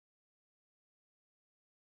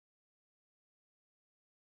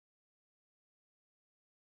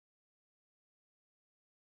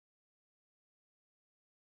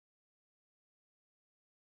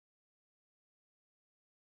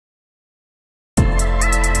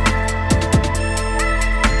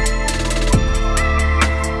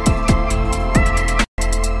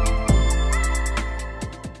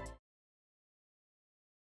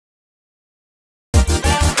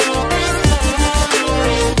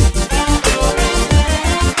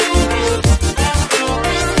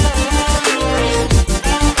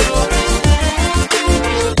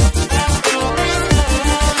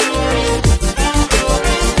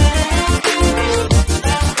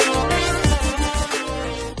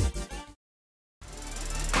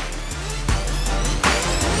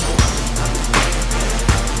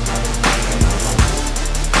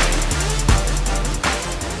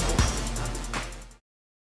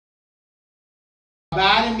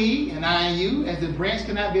me and I in you, as the branch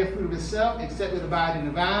cannot bear fruit of itself except it abide in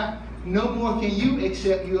the vine, no more can you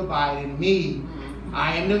except you abide in me.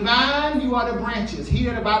 I am the vine, you are the branches. He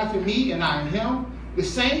that abideth in me and I in him, the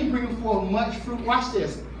same bringeth forth much fruit. Watch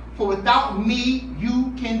this. For without me,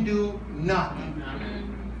 you can do nothing.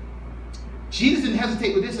 Jesus didn't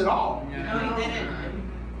hesitate with this at all. No, he didn't.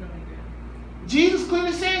 Jesus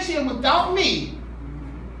clearly says here, without me,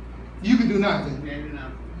 you can do nothing.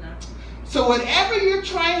 So whatever you're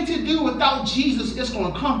trying to do without Jesus, it's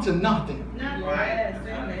going to come to nothing. Yes,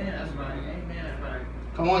 amen. That's right. Amen.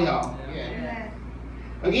 Come on, y'all. Yeah.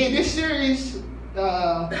 Again, this series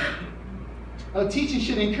of teaching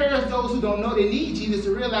should encourage those who don't know they need Jesus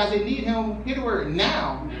to realize they need him, hear the word,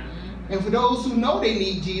 now. And for those who know they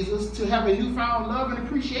need Jesus, to have a newfound love and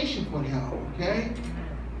appreciation for him. Okay?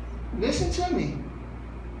 Listen to me.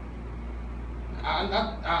 I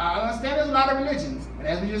understand there's a lot of religions. And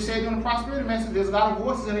as we just said in the prosperity message, there's a lot of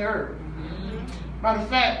voices in the earth. Matter of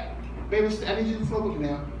fact, baby, I need you to flow with me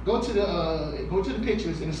now. Go to the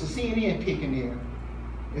pictures, and it's a CNN pic in there.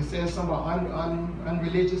 It says something about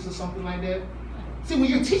unreligious or something like that. See, when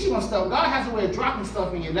you're teaching on stuff, God has a way of dropping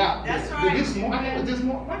stuff in your lap. That's right. This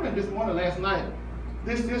morning, last night,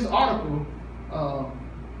 this article,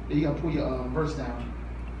 you gotta pull your verse down.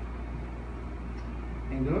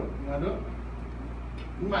 Ain't do it? You gotta do it?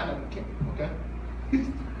 You might not, okay.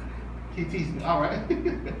 Keep teasing me. All right.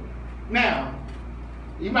 Now,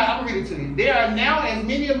 I'm gonna read it to you. There are now as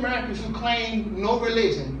many Americans who claim no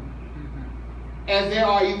religion as there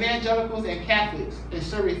are evangelicals and Catholics, a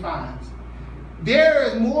survey finds.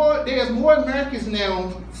 There's more Americans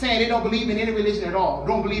now saying they don't believe in any religion at all,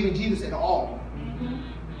 don't believe in Jesus at all.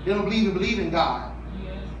 They don't believe in God.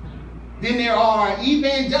 Then there are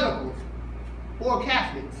evangelicals or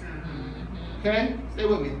Catholics. Okay? Stay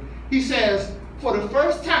with me. He says, for the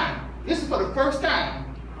first time, this is for the first time,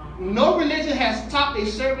 no religion has topped a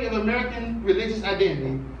survey of American religious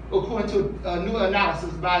identity, according to a new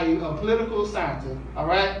analysis by a political scientist. All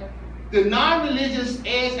right? The non-religious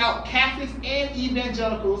edge out Catholics and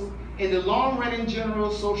evangelicals in the long-running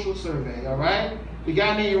general social survey. All right? The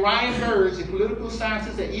guy named Ryan Burge, a political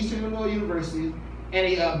scientist at Eastern Illinois University, and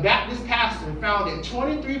a Baptist pastor, found that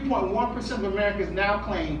 23.1% of Americans now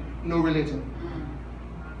claim no religion.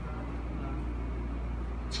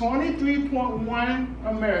 23.1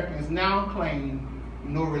 Americans now claim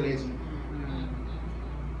no religion.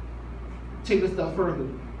 Take this stuff further.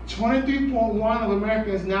 23.1 of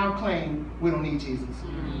Americans now claim we don't need Jesus.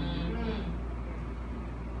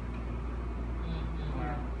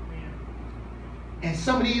 And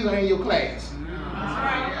some of these are in your class.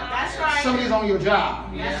 That's right. Some of these are on your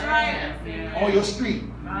job. That's right. On your street.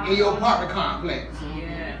 In your apartment complex.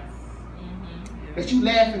 That you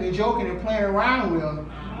laughing and joking and playing around with,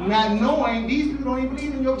 not knowing these people don't even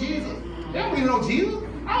believe in your Jesus. They don't even know Jesus.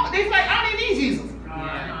 They like, I don't need Jesus.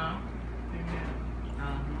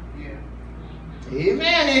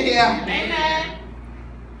 Amen in here. Amen.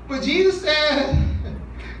 But Jesus said,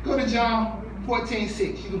 go to John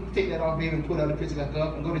 14:6. You can take that off, baby, and put other picture back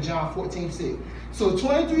up, and go to John 14:6. So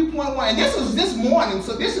 23.1, and this was this morning,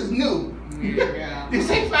 so this is new. This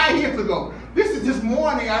ain't 5 years ago. This is this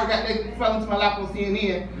morning. I got that fell into my lap on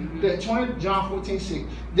CNN. That John 14:6.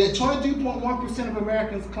 That 23.1% of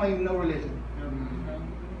Americans claim no religion.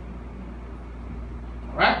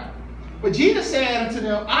 All right. But Jesus said unto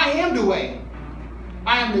them, I am the way.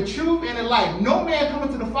 I am the truth and the life. No man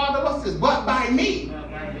cometh to the Father, what's this? But by me.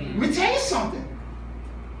 Let me tell you something.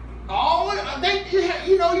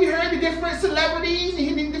 You heard the different celebrities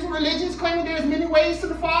and the different religions claiming there's many ways to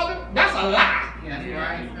the Father. That's a lie. That's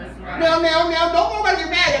right. Now, don't nobody get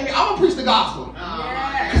mad at me. I'm gonna preach the gospel.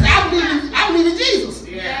 Because I believe in Jesus.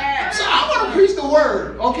 So I'm gonna preach the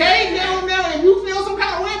word. Okay? Now, if you feel some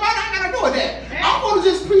kind of way about it, I ain't gotta do with that. I'm gonna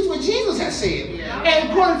just preach what Jesus has said. And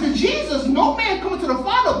according to Jesus, no man coming to the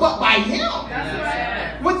Father but by him. That's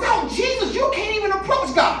right. Without Jesus, you can't even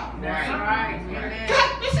approach God. That's right.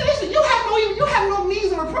 God, listen, you have no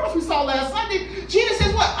means of approach. We saw last Sunday. Jesus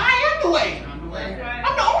says what? I am the way.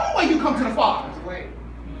 I'm the only way you come to the Father.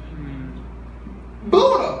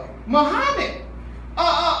 Buddha, Muhammad,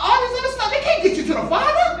 all this other stuff, they can't get you to the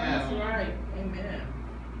Father. That's right. Amen.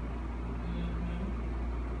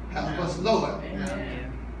 Help us, Lord.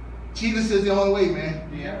 Amen. Jesus is the only way, man.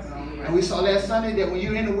 Yes. And we saw last Sunday that when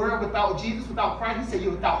you're in the world without Jesus, without Christ, he said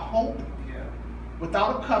you're without hope,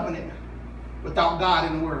 without a covenant, without God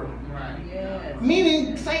in the world. Right. Yes.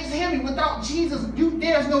 Meaning, saints, hear me, without Jesus,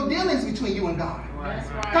 there's no dealings between you and God. That's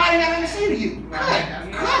right. God ain't got nothing to say to you.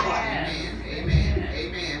 Amen.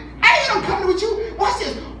 I ain't gonna covenant with you. Watch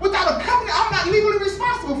this. Without a covenant, I'm not legally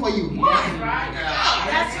responsible for you. Why? That's right. God,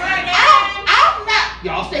 That's right. I'm not,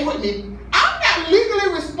 y'all stay with me. I'm not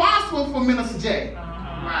legally responsible for Minister J.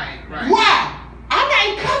 Right. Why? I'm not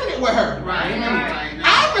in covenant with her. Right.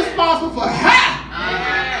 I'm responsible for her.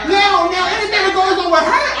 Now, anything that goes on with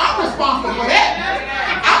her, I'm responsible for that.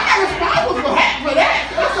 I'm not responsible for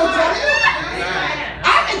that. That's what I'm telling you.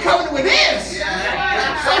 I'm in covenant with this.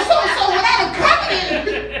 So without a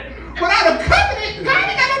covenant, God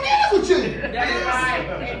ain't got no dealings with you. That's right.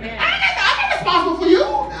 I'm not responsible for you.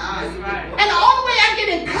 That's right. And the only way I get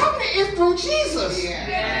in covenant is through Jesus.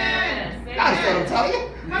 Yes. That's what I'm telling you.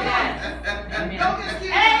 Amen.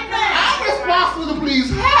 I'm responsible to please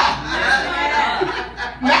her.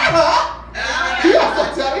 Not her. You know what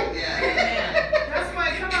I'm telling you? That's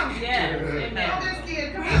right. Come on. Yes. Amen.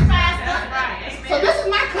 So this is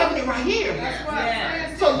my covenant right here.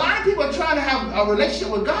 Yes. So a lot of people are trying to have a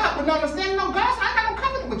relationship with God, but not understanding, no, God's not got no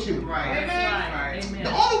covenant with you. Right. Amen.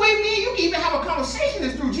 The only way me and you can even have a conversation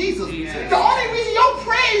is through Jesus. Jesus. The only reason your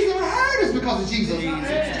prayer is even heard is because of Jesus.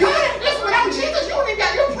 God, listen, without Jesus, your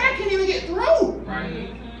prayer can't even get through.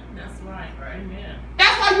 Right. That's right. Amen.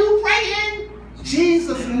 That's why you pray in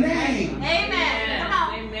Jesus' name. Amen.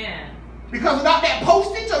 Amen. Because without that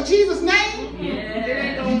postage of Jesus' name,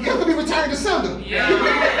 Yes. it will be returned to sender. Yeah.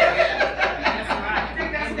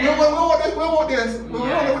 That's right. We want this. We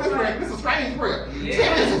want this prayer. This is a strange prayer.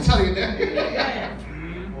 I'm telling you that.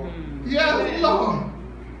 Yes, Lord.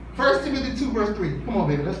 1 Timothy 2 verse 3. Come on,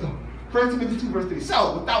 baby, let's go. 1 Timothy 2 verse 3.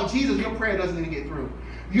 So, without Jesus, your prayer doesn't even get through.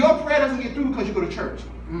 Your prayer doesn't get through because you go to church.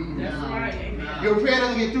 That's right. Amen. Your prayer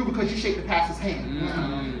doesn't get through because you shake the pastor's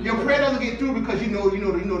hand. Your prayer doesn't get through because you know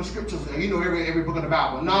the scriptures, you know every book of the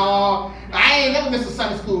Bible. No, I ain't never missed a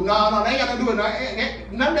Sunday school. No, they ain't got to do it.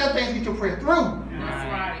 None of that things get your prayer through. That's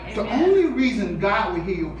right. The only reason God will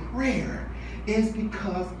hear your prayer is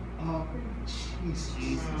because of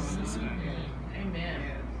Jesus. Amen.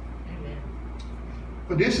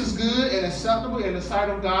 For this is good and acceptable in the sight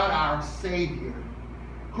of God our Savior,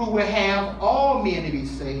 who will have all men to be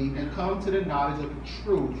saved and come to the knowledge of the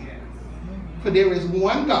truth. For there is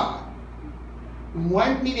one God,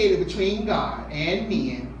 one mediator between God and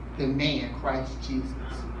men, the man Christ Jesus.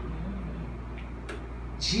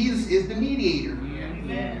 Jesus is the mediator.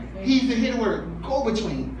 He's the hidden word, go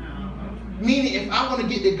between. Meaning if I want to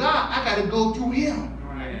get to God, I got to go through him.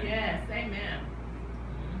 Yes, amen.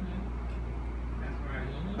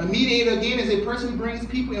 A mediator, again, is a person who brings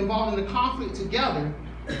people involved in a conflict together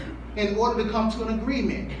in order to come to an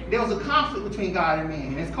agreement. There was a conflict between God and man,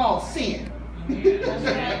 and it's called sin.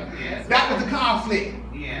 That was the conflict.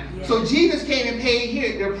 So Jesus came and paid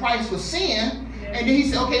here their price for sin, and then he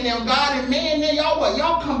said, okay, now God and man, then y'all what?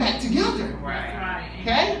 Y'all come back together.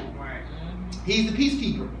 Okay? He's the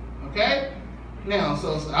peacekeeper. Okay? Now,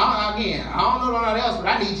 so I don't know about else, but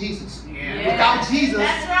I need Jesus. Without Jesus,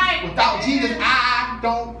 I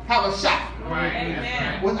don't have a shot.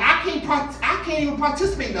 I can't even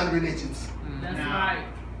participate in other religions. That's right.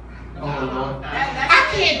 Oh Lord, I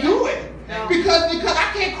can't do it because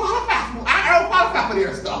I can't qualify. I don't qualify for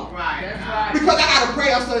their stuff. That's right. Because I gotta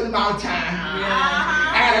pray a certain amount of time.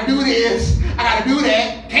 I gotta do this. I gotta do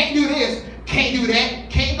that. Can't do this. Can't do that.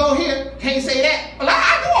 Can't go here. Can't say that. Well,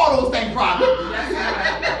 I do all those things probably. That's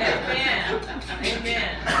right.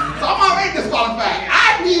 Amen. So I'm already disqualified.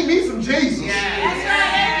 I need me some Jesus. That's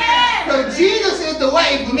right. Because Jesus is the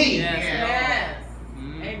way for me. Yes.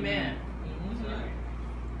 Amen.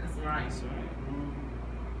 That's right.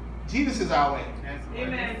 Jesus is our way.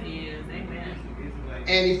 Amen. He is. Amen.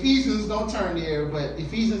 And Ephesians, don't turn there, but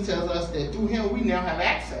Ephesians tells us that through him we now have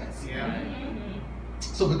access.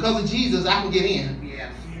 So because of Jesus, I can get in.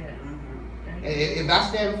 If I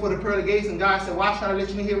stand before the pearly gates and God said, why should I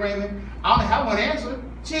let you in here, Raymond? I only have one answer.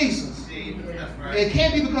 Jesus. It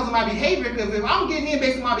can't be because of my behavior, because if I'm getting in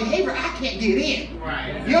based on my behavior, I can't get in.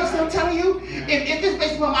 You understand what I'm telling you? If it's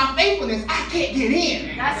based upon my faithfulness, I can't get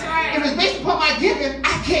in. That's right. If it's based upon my giving,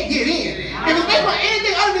 I can't get in. If it's based upon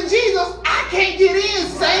anything other than Jesus, I can't get in,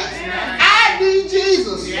 saints. I need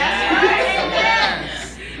Jesus.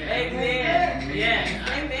 Amen. Yes.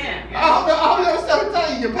 Amen. I'm going to start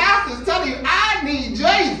telling you, your pastor is telling you, I need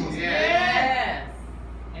Jesus. Yes.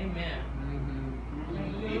 Amen.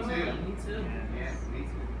 Me too. Me too. Yes, me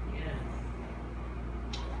too. Yes.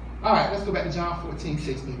 All right, let's go back to John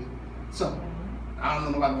 14:6, baby. So, I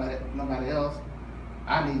don't know nobody else.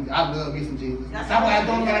 I love me some Jesus. That's why I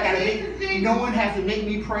don't gotta make. No one has to make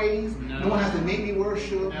me praise. No one has to make me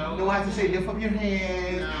worship. No one has to say lift up your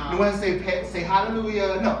hands. No one has to say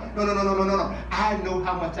hallelujah. No. I know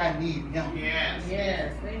how much I need Him. Yes.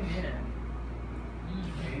 Yes. Amen.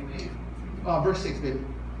 Amen. Verse 6, baby.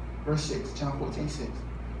 Verse 6, John 14:6.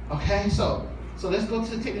 Okay, so So let's go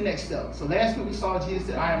to take the next step. So last week we saw Jesus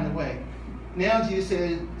said, I am the way. Now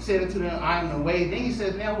Jesus said unto them, I am the way. Then he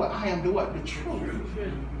says, now what? I am the what? The truth.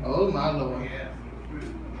 Oh my Lord.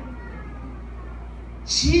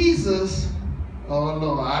 Jesus, oh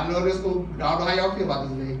Lord, I know this will, I don't know how y'all feel about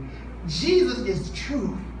this today. Jesus is the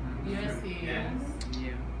truth. Yes, he is.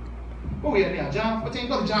 Yeah. Where we at now? John 14?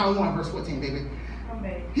 Go to John 1, verse 14, baby.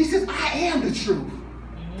 Okay. He says, I am the truth.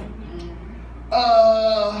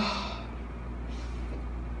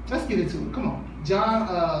 Let's get into it. Come on.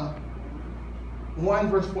 John 1,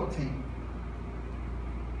 verse 14.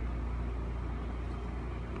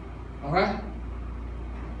 All right?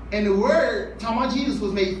 And the word, talking about Jesus,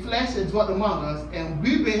 was made flesh and dwelt among us, and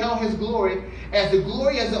we beheld his glory as the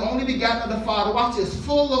glory as the only begotten of the Father. Watch this,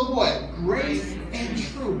 full of what? Grace and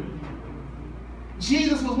truth.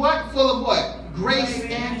 Jesus was what? Full of what? Grace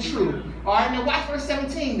and truth. All right, now watch verse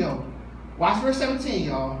 17, though. Watch verse 17,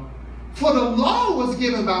 y'all. For the law was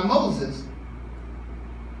given by Moses,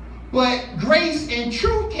 but grace and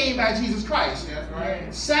truth came by Jesus Christ. That's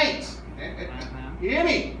right. Saints, you hear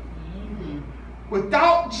me?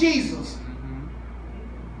 Without Jesus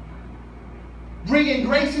bringing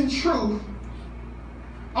grace and truth,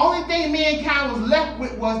 only thing mankind was left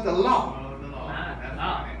with was the law.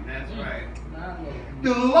 That's right.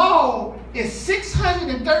 The law is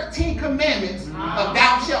 613 commandments of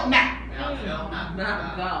thou shalt not.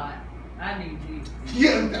 Not God. I need Jesus.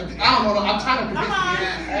 Yeah, I don't know. I'm trying to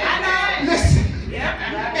convince you. Listen,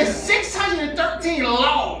 it's 613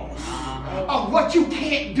 laws of what you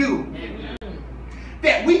can't do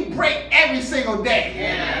that we break every single day.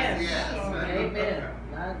 Yes. Amen.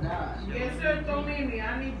 My God. Yes, sir. Don't leave me. I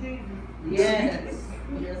need Jesus. Yes.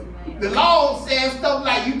 Yes, ma'am. The law says stuff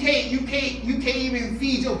like you can't even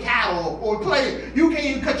feed your cattle or play. You can't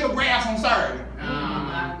even cut your grass on Saturday.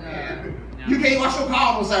 My God. You can't wash your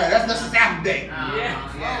car on Saturday. That's the Sabbath day.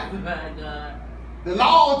 Yes. My God. The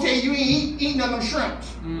law will tell you ain't eating none of them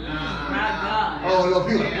shrimps. My God. Oh, little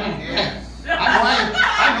people. I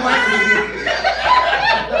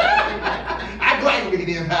know I ain't gonna get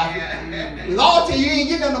in. The law tell you ain't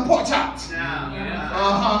getting none of them pork chops. Yeah.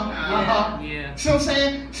 See what I'm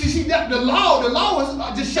saying? See the law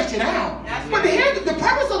was just shut you down. But the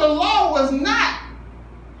purpose of the law was not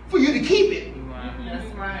for you to keep it.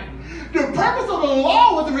 That's right. The purpose of the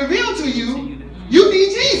law was to reveal to you, you need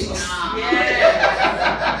Jesus.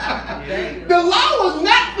 The law was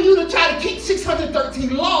not for you to try to keep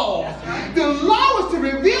 613 laws. The law was to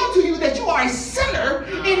reveal to you that you are a sinner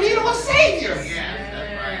in need of a Savior.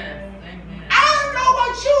 I don't know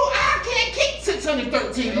about you. I can't keep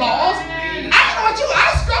 613 laws. I don't know about you.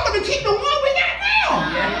 I struggle to keep the one we got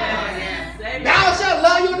now. Thou shalt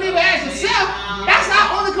love your neighbor as yourself. That's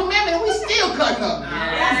our only commandment, and we still cutting up.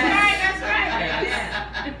 That's right.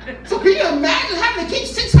 So can you imagine having to keep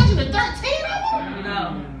 613 of them?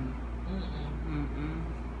 No.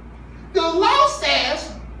 The law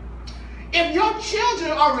says if your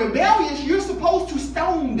children are rebellious, you're supposed to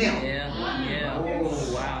stone them. Yeah.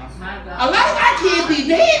 Oh, wow. My A God. lot of our kids be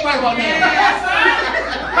dead right about now.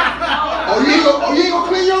 Oh, you ain't gonna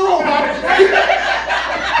clean your room, huh?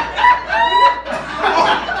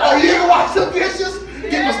 Oh, you ain't gonna wash the dishes?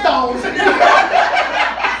 Get the stones.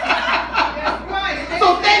 So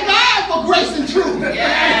thank God for grace and truth.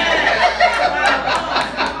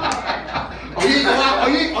 Oh, you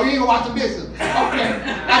ain't gonna wash the dishes? Okay,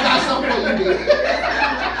 I got something for you, dude.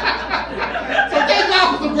 So thank God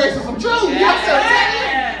for some grace and some truth. Yes, sir.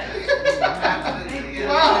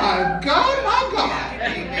 My God.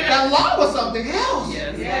 That law was something else.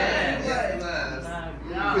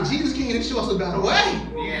 But Jesus came to show us a better way.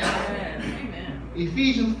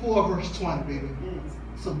 Ephesians 4, verse 20, baby.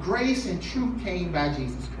 So grace and truth came by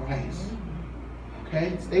Jesus Christ.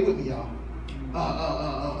 Okay, stay with me, y'all.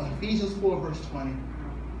 Ephesians 4, verse 20.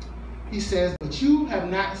 He says, but you have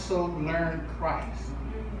not so learned Christ,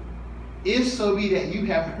 if so be that you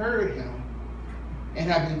have heard him and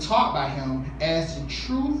have been taught by him, as the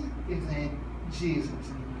truth is in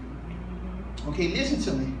Jesus. Okay, listen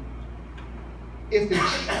to me. If the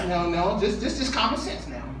this is common sense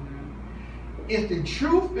now. If the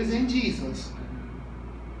truth is in Jesus,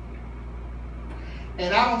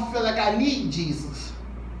 and I don't feel like I need Jesus,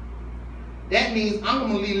 that means I'm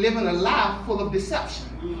going to be living a life full of deception.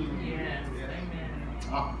 Yes. Amen.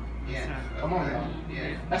 Oh, come on, y'all.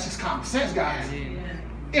 Yeah. That's just common sense, guys. Yes.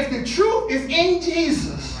 If the truth is in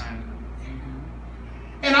Jesus,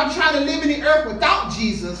 and I'm trying to live in the earth without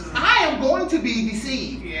Jesus, I am going to be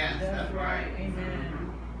deceived. Yes, that's right.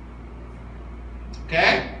 Amen.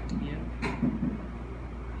 Okay? Yeah.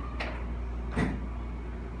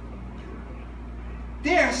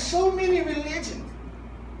 There are so many religions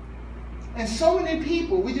and so many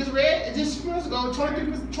people. We just read just a few minutes ago,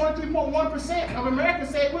 23.1% of Americans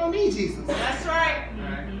say we don't need Jesus. That's right.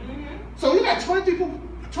 So you got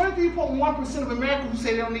 23.1% of Americans who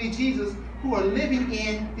say they don't need Jesus, who are living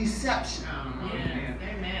in deception. Yes.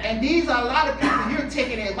 Amen. And these are a lot of people you're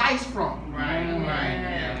taking advice from. Right,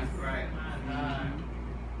 yes, right. My God.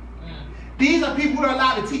 These are people who are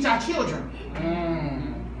allowed to teach our children.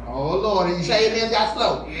 Oh Lord, you say amen, that's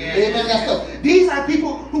slow. Yeah. Amen, that's slow. These are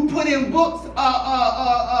people who put in books,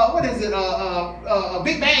 what is it,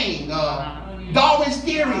 Big Bang, Darwin's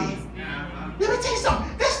theory. Let me tell you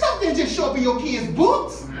something. That stuff didn't just show up in your kids'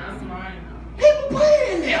 books. That's right. People put it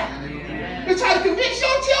in there. Yeah. They try to convince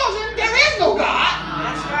your children there is no God.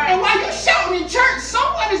 That's right. And while you're shouting in church,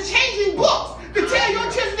 someone is changing books to tell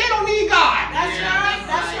your children they don't need God. That's right.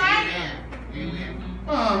 That's right.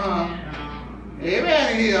 Uh-huh.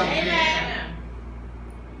 Amen here. Amen.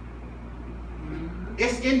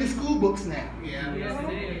 It's in the school books now. Yes,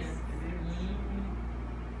 it is.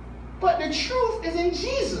 But the truth is in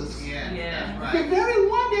Jesus. Yes, Yeah. that's The right. very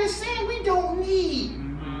one they're saying we don't need.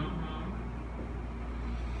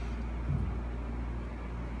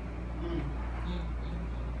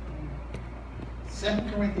 2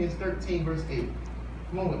 Corinthians 13, verse 8.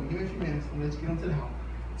 Come on with me. Give me a few minutes and let's get on to the house.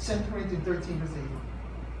 2 Corinthians 13, verse 8.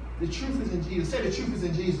 The truth is in Jesus. Say the truth is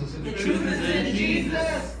in Jesus. The truth is in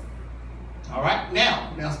Jesus. All right.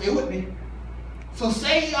 Now stay with me. So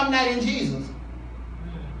say I'm not in Jesus.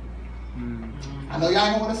 I know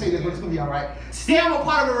y'all don't want to say this, but it's going to be all right. Say I'm a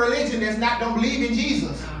part of a religion don't believe in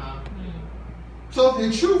Jesus. So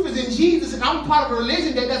if the truth is in Jesus and I'm part of a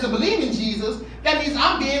religion that doesn't believe in Jesus, that means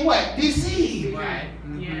I'm being what? Deceived. Right.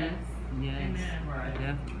 Yes. Yes. Amen. Right.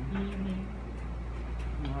 Definitely.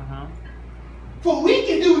 Uh-huh. For we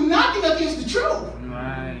can do nothing against the truth.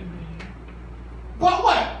 Right. But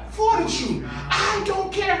what? For the truth. I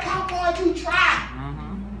don't care how hard you try.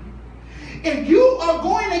 Uh-huh. If you are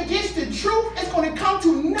going against the truth, it's going to come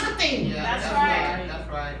to nothing. Yeah, That's right. That's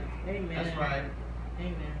right. Amen. That's right.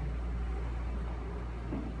 Amen.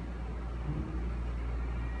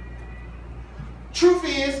 Truth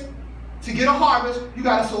is, to get a harvest, you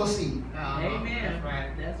got to sow a seed. Amen. That's right.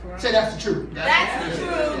 That's right. Say that's the truth. That's the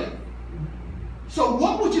truth. So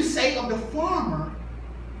what would you say of the farmer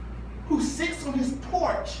who sits on his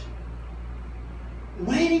porch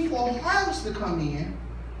waiting for a harvest to come in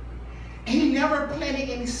and he never planted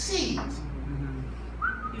any seeds?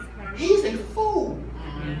 He's a fool.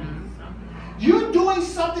 You're doing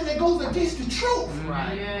something that goes against the truth.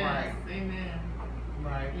 Right. Yes. Right. Amen.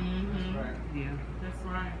 Right. Mhm. That's right. Yeah. That's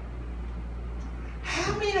right.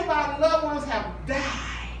 How many of our loved ones have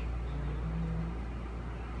died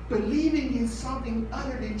believing in something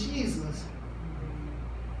other than Jesus,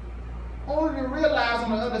 only to realize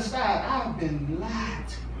on the other side, I've been lied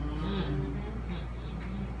to.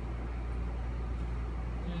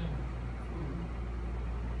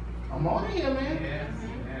 I'm on here, man. Yes.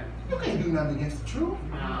 Yes. You can't do nothing against the truth.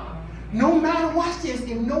 No. No matter, watch this,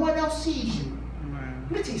 if no one else sees you. Right.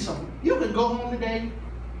 Let me tell you something. You can go home today,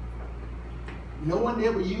 no one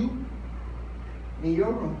there but you in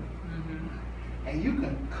your room, and you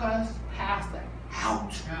can cuss Pastor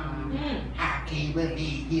out. I can't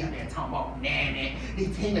believe he up there talking about nanny. He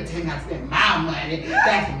came to tell me how to spend my money.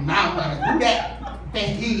 That's my money. Who that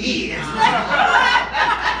think he is? All right.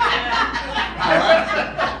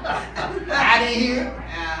 I didn't hear it.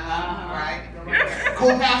 Right.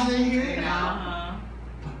 Co-pastor didn't hear it. Uh-huh.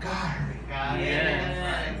 But God heard it. God. Yes.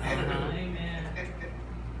 That's right. Uh-huh. Amen.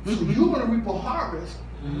 So you're going to reap a harvest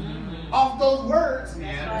off those words.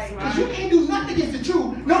 Yeah. Because you can't do nothing against the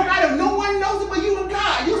truth. No matter, no one knows it but you and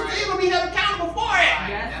God. You're still going to be held accountable for it.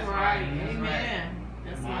 That's right. Amen.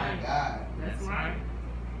 That's My right. God. That's right.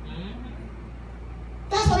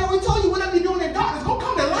 That's why we told you whatever you're doing in darkness, go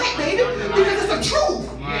come to light, baby. Because it's the truth.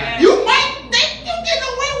 Yeah. You might think you're getting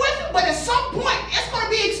away with it, but at some point, it's going to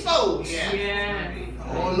be exposed. Yeah. Yes.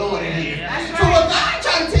 Oh, Lord, in here. That's So what God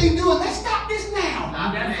trying to tell you to do is, let's stop this now.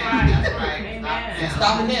 Stop That's it. right. That's right. Amen. Let's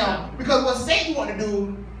stop it now. Because what Satan want to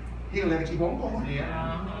do, he'll let it keep on going.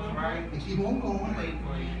 Yeah. That's right. And keep on going. Wait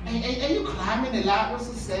for you. And you climbing the ladder of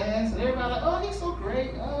success, and everybody like, oh, he's so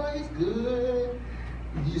great, oh, he's good.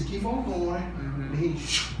 And you just keep on going, and he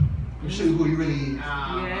will show you who he really is.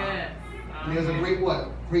 Yes. And there's a great what?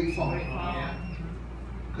 Great fall. Yeah.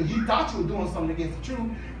 Because you thought you were doing something against the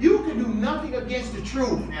truth. You can do nothing against the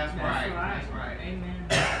truth. That's That's right. right. That's right. Amen.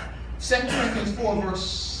 2 Corinthians 4,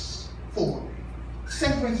 verse 4. 2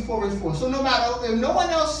 Corinthians 4, verse 4. So no matter, if no one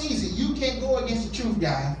else sees it, you can't go against the truth,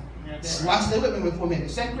 guys. That's Watch, stay with me for a minute.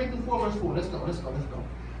 2 Corinthians 4, verse 4. Let's go.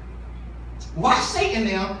 Why Satan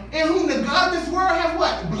now, in whom the God of this world has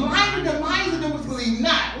what? Blinded the minds of them which believe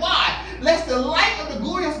not. Why? Lest the light of the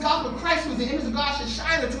glorious gospel of Christ, who is the image of God, should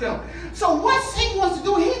shine unto them. So what Satan wants to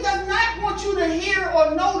do, he does not want you to hear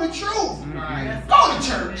or know the truth. Right. Go to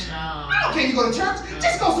church. I don't care if you go to church.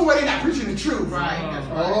 Just go somewhere they're not preaching the truth. Right. That's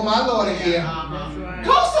right. Oh, my Lord in here. That's right.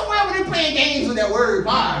 Go somewhere where they're playing games with that word.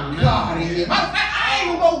 My God in here. Matter of fact, I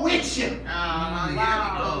ain't gonna go with you.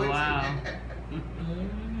 Wow.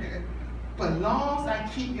 But as long as I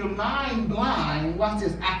keep your mind blind, watch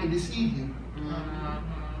this, I can deceive you.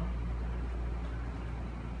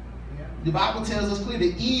 The Bible tells us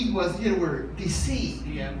clearly that Eve was, hear the word, deceived.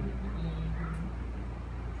 Yeah.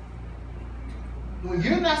 When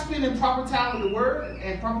you're not spending proper time with the word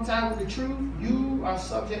and proper time with the truth, you are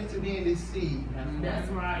subject to being deceived. That's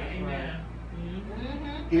right. Amen.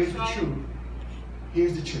 Here's the truth.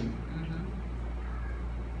 Here's the truth.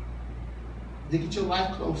 Look at your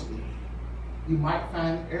life closely. You might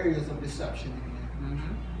find areas of deception in there.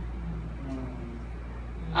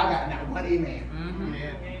 I got not one amen.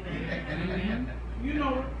 Amen. You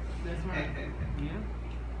know it. That's right.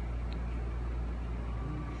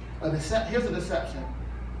 Here's a deception.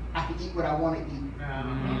 I can eat what I want to eat, and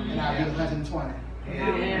I'll be 120.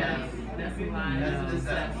 Yes. That's a lie. That's a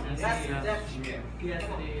deception. That's deception. Yes, it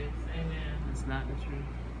is. Amen. It's not the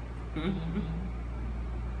truth.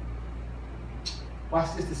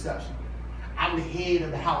 Watch this deception. I'm the head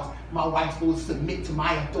of the house. My wife's supposed to submit to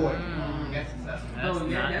my authority. That's deception. Oh,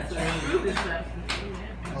 yeah, that's a true deception. Amen.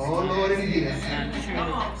 Oh, Lord, in here. That's not the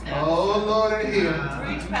truth. Oh, Lord, in here.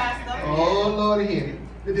 Preach, Pastor. Oh, Lord, in here.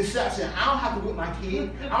 The deception. I don't have to whip my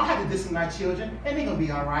kid. I don't have to discipline my children. And they're going to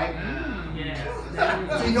be all right. Yes.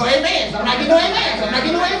 So you know amens. I'm not getting no amens. I'm not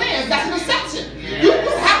getting no amens. That's a deception. You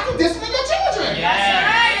have to discipline your children. That's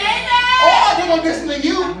right. Amen. Or they're going to discipline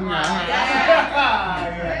you.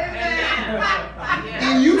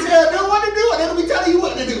 And you tell them what to do, and they'll be telling you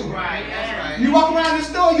what to do. Right. That's right. You walk around the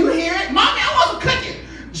store, you hear it. Mommy, I want some cookies.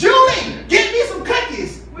 Julie, get me some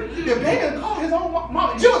cookies. The baby will call his own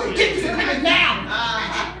mama. Julie, get me some cookies now.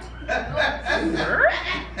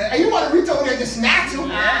 And you want to reach over there and just snatch them.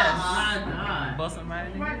 My God. Bust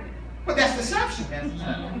somebody in the head. But that's deception. That's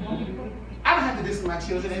deception. I don't have to discipline my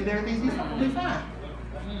children, and everything's be fine.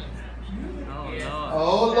 Oh, Yes. Lord.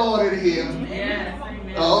 Oh, Lord, it is. Yes.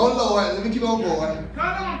 Amen. Oh, Lord. Let me keep on going. Come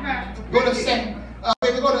on, Pastor. Go to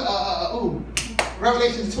baby, go to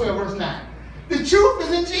Revelation 12, verse 9. The truth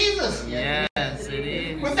is in Jesus. Yes, it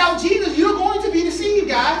is. Without Jesus, you're going to be deceived,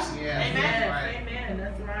 guys. Yeah. Amen. That's right. Amen.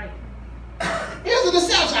 That's right. Here's a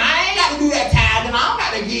deception. I ain't got to do that tithe, and I don't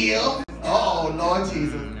got to give. Oh, Lord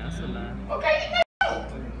Jesus. That's a lie. Okay, you know.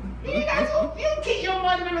 You ain't got to. You can keep your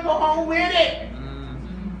money and go home with it.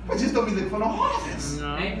 But just don't be looking for no harvest.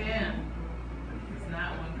 No. Amen. It's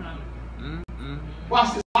not one coming.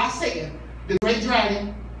 Watch this. Why Satan, the great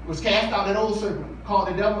dragon, was cast out, that old serpent, called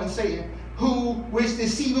the devil and Satan, which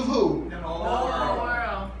deceiveth who? The The whole whole world.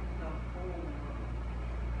 world.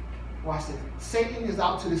 Watch this. Satan is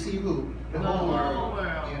out to deceive who? The The whole world. whole world.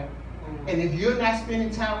 Yeah. And if you're not spending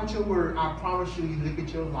time with your word, I promise you, you look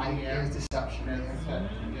at your life, Yeah. there's deception That's there.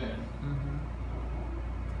 deception. Yeah.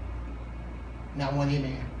 Not one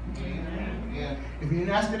amen. Yeah. If you're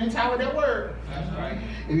not spending time with that word, That's right.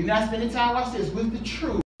 if you're not spending time, watch this, with the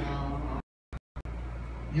truth,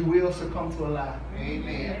 you will succumb to a lie.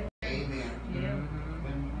 Amen. Amen. Yeah.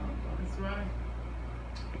 That's right.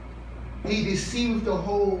 He deceived the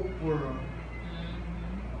whole world.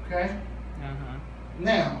 Okay?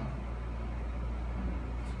 Now,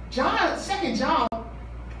 John, 2 John,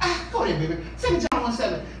 go there, baby. 2 John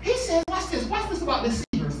 1:7. He says, watch this about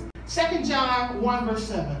deceivers. 2 John 1 verse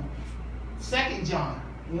 7. 2 John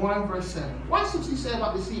 1 verse 7. Watch what he said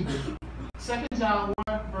about deceivers. 2 John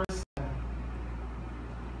 1 verse 7.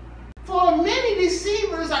 For many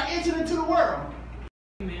deceivers are entered into the world.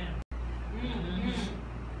 Amen.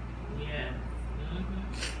 Yeah.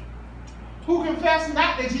 Who confess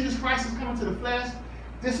not that Jesus Christ is coming to the flesh.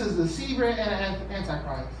 This is the deceiver and an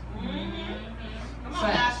antichrist. Come on,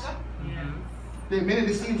 Facts. Pastor. Yeah. There are many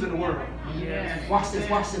deceivers in the world. Yes. Watch this,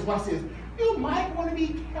 watch this, watch this. You might want to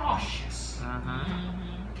be cautious,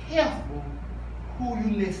 careful who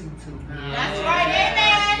you listen to. That's right.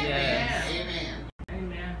 Amen. Yes. Amen.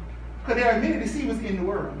 Amen. Because there are many deceivers in the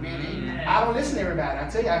world. Amen. I don't listen to everybody. I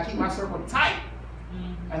tell you, I keep my circle tight.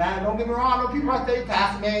 And I don't get me wrong, no people out there,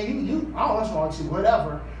 Pastor, man, you, I don't listen to you,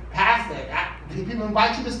 whatever. Pastor, people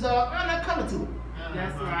invite you to stuff, I'm not coming to it.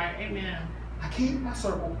 That's right. Amen. I keep my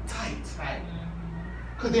circle tight. Right.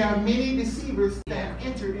 Because there are many deceivers that have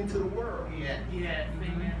entered into the world. Yeah. Yes.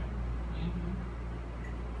 Amen.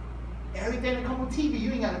 Everything that come on TV,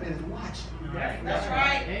 you ain't got to be watching. That's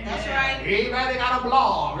right. That's right. Everybody got a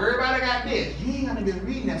blog. Everybody got this. You ain't got to be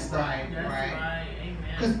reading that stuff. That's right.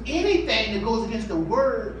 Because Amen. anything that goes against the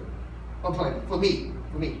word, for me,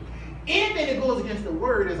 anything that goes against the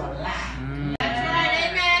word is a lie. That's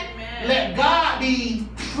right. Amen. Let God be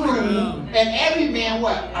true and every man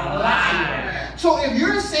what? A liar. So if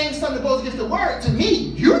you're saying something that goes against the word, to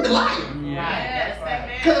me, you're the liar. Yes.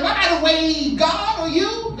 Amen. Because if I got to weigh God or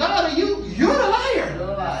you, you're the liar.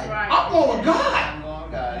 That's right. I'm going with God. I'm going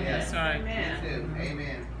with God. Yes. That's right. Amen. Me too.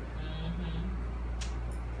 Amen.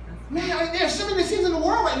 Man, there's so many things in the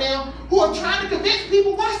world right now who are trying to convince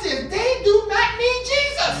people, watch this, they do not need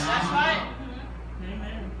Jesus. That's right.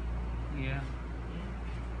 Amen. Yeah.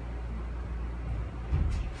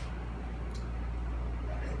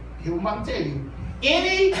 Here's what I'm about to tell you.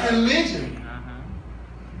 Any religion Uh-huh.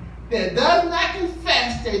 that does not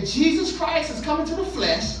confess that Jesus Christ is coming to the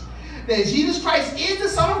flesh, that Jesus Christ is the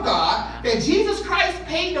Son of God, that Jesus Christ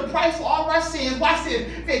paid the price for all of our sins, watch this,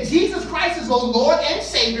 that Jesus Christ is the Lord and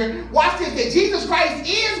Savior, watch this, that Jesus Christ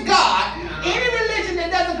is God, any religion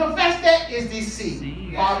that doesn't confess that is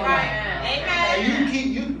deceived. That's right. And Amen.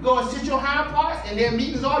 you can go and sit your hind parts and their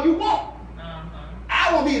meetings all you want.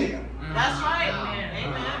 I won't be there. That's right. Amen.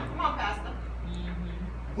 Amen. Come on, Pastor.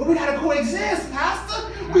 Well, we gotta coexist, Pastor.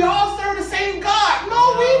 We all serve the same God.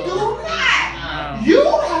 No, we do not. You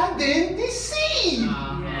have been deceived.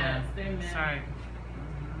 Yes. Amen. Sorry.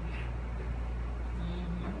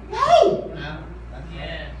 No.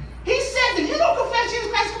 Yes. He said that you don't confess Jesus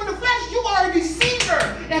Christ come in the flesh, you are a deceiver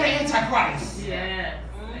and an antichrist. Yes.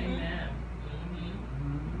 Amen.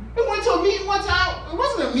 We went to a meeting one time. It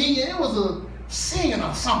wasn't a meeting, it was a singing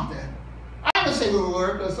or something. I ain't gonna say what we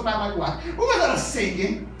were because somebody might watch. We were gonna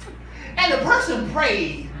singing, and the person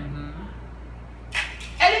prayed.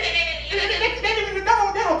 And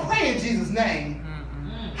they don't pray in Jesus' name.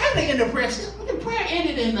 How they end the prayer? The prayer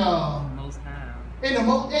ended in Most High.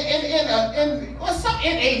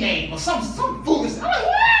 in a name or some foolish. I'm like,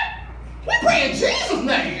 what? We pray in Jesus'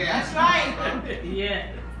 name. That's right.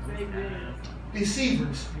 Yes. Amen.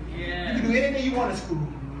 Deceivers. You Yes. can do anything you want in school.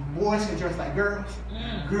 Boys can dress like girls.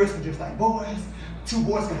 Girls can dress like boys. Two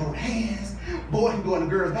boys can hold hands. Boys can go in the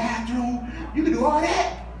girl's bathroom. You can do all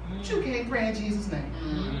that. But you can't pray in Jesus' name.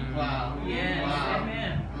 Wow. Yes. Wow.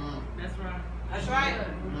 Amen. That's right. That's right.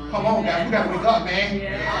 Come on, guys. We got to wake up, man.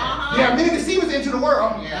 Yeah. There are many deceivers into the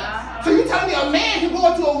world. Yes. So you telling me a man can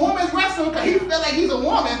go into a woman's restroom because he feel like he's a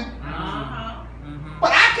woman, but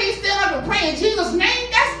I can't stand up and pray in Jesus' name?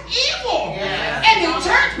 That's evil. Yes. And in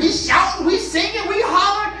church, we shouting, we singing, we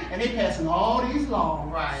hollering, and they passing all these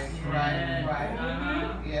laws. Right.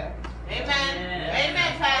 Yeah. Amen.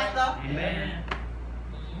 Amen, Pastor. Amen.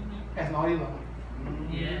 Passing all these laws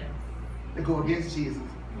Yes. that go against Jesus.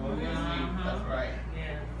 That's right.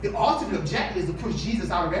 Yes. The ultimate objective is to push Jesus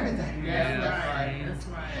out of everything. Yes, that's right. That's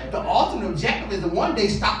right. The ultimate objective is to one day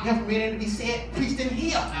stop him from being able to be said, preached in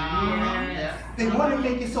here. Yes. They want to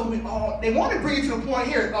make it so they want to bring it to the point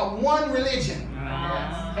here of one religion.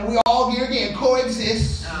 And we all here again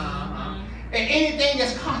coexist. And anything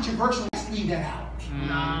that's controversial, let's leave that out.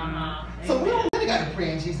 So we don't really got to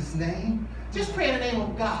pray in Jesus' name. Just pray in the name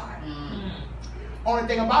of God. Only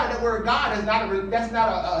thing about it, that word God is not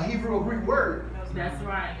a Hebrew or Greek word. That's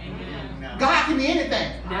right. Amen. God can be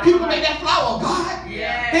anything. That's People right. make that flower a God.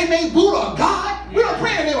 Yes. They make Buddha a God. We don't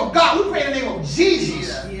pray in the name of God. We pray in the name of Jesus.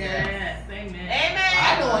 Yes. Amen. Amen.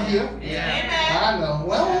 I know it here. Yeah. I know.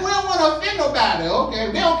 Well, we don't want to offend nobody,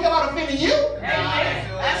 okay? They don't care about offending you. Amen.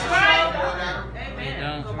 That's right. Amen.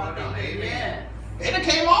 Don't. Go about that. Yes. They done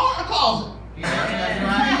came all in the closet. Yeah, that's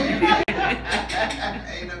right.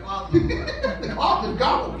 Ain't no problem. The closet is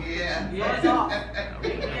gone. Yeah. Yes.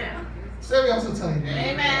 Amen. So we also tell you.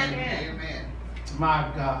 Amen. Amen.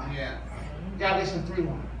 My God. Yeah. Galatians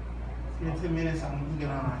 3:1. In 10 minutes, I'm going to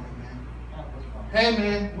get on out here, man. Hey,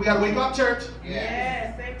 man, we got to wake up, church.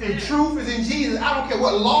 Yeah. Yes. The truth is in Jesus. I don't care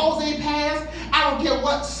what laws they pass. I don't care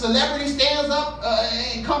what celebrity stands up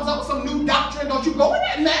and comes up with some new doctrine. Don't you go in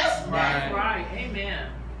that mess. That's right.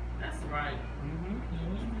 Amen. That's right.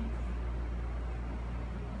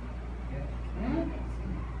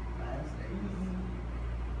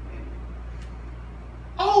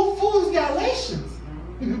 Oh, foolish Galatians.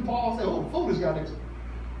 Paul said, oh, foolish Galatians.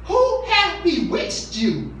 Who hath bewitched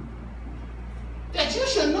you that you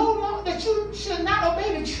should not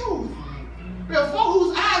obey the truth? Before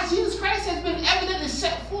whose eyes Jesus Christ has been evidently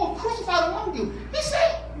set forth, crucified among you. He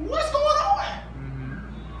said, what's going on?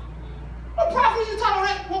 What prophet you talking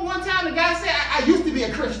about? Well, one time the guy said, I used to be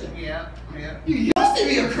a Christian. Yeah. Yeah. You used to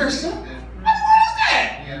be a Christian? What is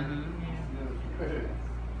that? Yeah.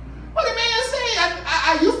 What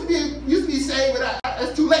saved, but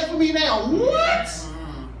it's too late for me now. What?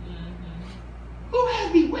 Who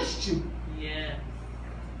has bewitched you? Yes.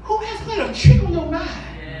 Who has played a trick on your mind?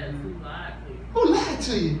 Yes. Who lied to you? Who lied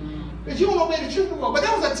to you? That you don't obey the truth no more. But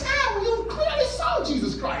there was a time when you clearly saw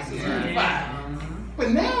Jesus Christ as crucified. But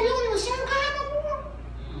now you don't even serve God no more.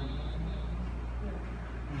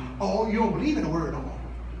 Oh, you don't believe in the word no more.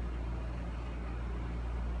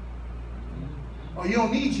 Or you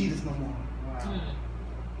don't need Jesus no more.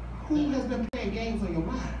 Who has been playing games on your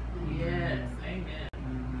mind? Yes. Amen.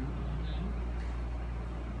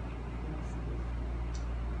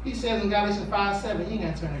 He says in Galatians 5:7, you ain't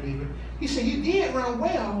got to turn it either. He said, you did run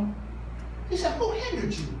well. He said, who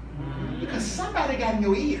hindered you? Because somebody got in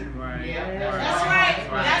your ear. Right. Yeah. That's right.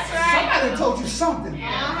 That's right. Somebody told you something.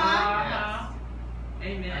 Amen.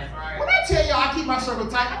 When I tell y'all I keep my circle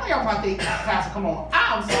tight, I know y'all probably think, Pastor, come on.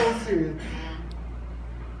 I'm so serious.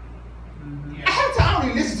 I have to, I don't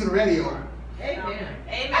even listen to the radio. Amen.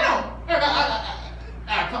 I don't. I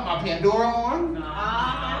cut my Pandora on.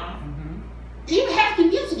 Even half the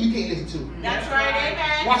music you can't listen to. That's right.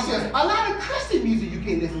 Amen. Watch this. A lot of Christian music you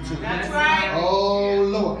can't listen to. That's right. Oh,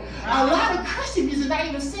 Lord. A lot of Christian music not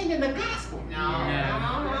even singing the gospel.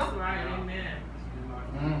 That's right. Amen.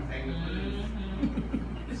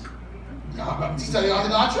 I'm just telling y'all the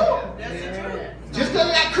God truth. That's the truth. Just because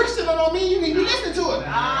you're not Christian don't mean you need to listen to it. That's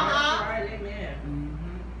right. Amen.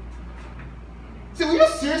 See, when you're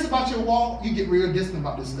serious about your walk, you get real distant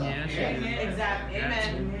about this stuff. Yes, Amen. Exactly.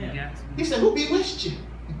 Amen. You got to. He said, who bewitched you?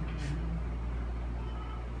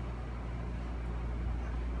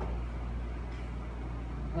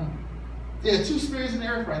 There are two spirits in the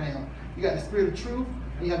earth right now. You got the spirit of truth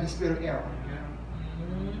and you have the spirit of error.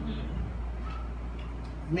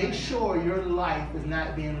 Make sure your life is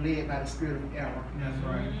not being led by the spirit of error. That's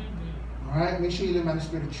right. All right? Make sure you live by the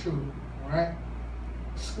spirit of truth. All right?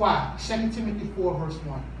 Why? 2 Timothy 4 verse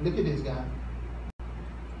 1. Look at this, guy.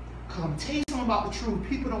 Because I'm telling you something about the truth.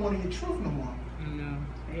 People don't want to hear truth no more. No.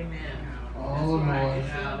 Amen. Oh, Lord.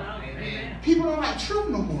 Amen. People don't like truth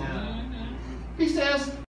no more. He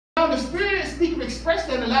says, now the Spirit speaketh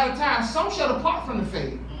expressly in the latter times, some shall depart from the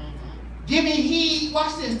faith, giving heed,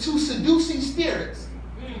 watch this, to seducing spirits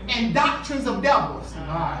and doctrines of devils.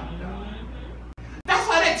 That's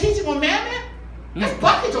why that teaching on mammon, there's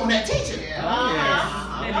buckets on that teaching.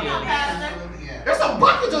 Come on, Pastor. There's a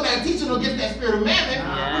buckets on that teaching against that spirit of mammon. You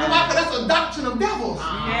know why? Because that's a doctrine of devils.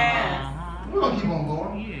 Yes. We're going to keep on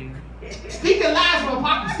going. Yeah. Speaking lies of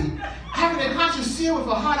hypocrisy, having their conscience sealed with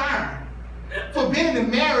a hot iron, forbidding to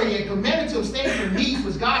marry and commanded to abstain from meats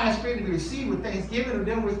which God has created to be received with thanksgiving of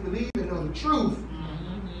them which believe and know the truth.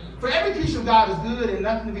 For every creature of God is good and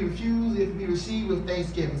nothing to be refused if it be received with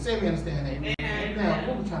thanksgiving. Say we understand that. Amen. Now,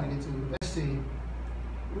 what are we trying to get to? Let's see.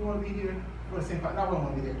 We want to be here? No, we don't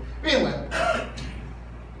want to be there. But anyway.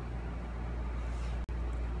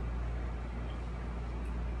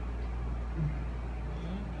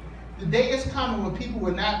 The day is coming when people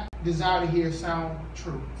will not desire to hear sound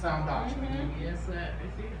truth, sound doctrine. Yes, sir.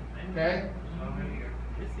 It's here. Amen. Okay?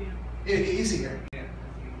 It's here. It is here.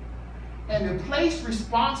 And the place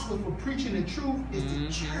responsible for preaching the truth is the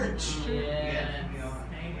church. Yes.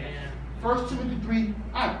 Amen. 1 Timothy 3,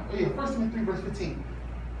 1 Timothy 3 verse 15.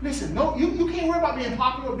 Listen, no, you can't worry about being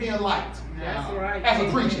popular or being liked. That's right. As a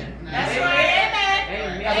preacher. That's right.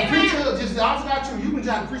 Amen. Amen. As a preacher, just the honest God truth, you can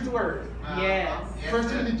try to preach the word. Yes. 1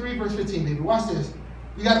 Timothy 3 verse 15, baby. Watch this.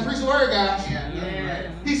 You got to preach the word, guys. Yes.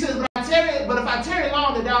 He says, but if I tarry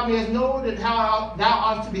long, that thou mayest know that how thou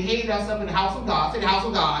ought to behave thyself in the house of God. Say the house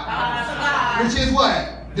of God. Which is what?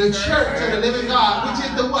 The church of the living God. Which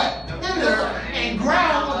is the what? Pillar and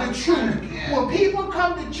ground of the truth. When people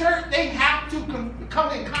come to church, they have to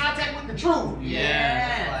come in contact with the truth.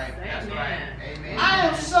 Yes. That's right. Amen. I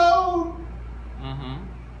am so Uh-huh.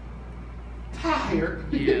 tired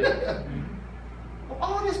Yeah. of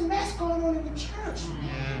all this mess going on in the church.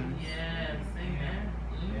 Yes. Amen.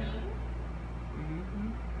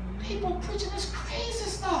 People preaching this crazy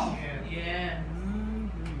stuff. Yes.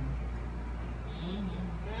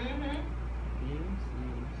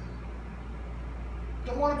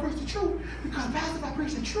 Don't want to preach the truth because Pastor, if I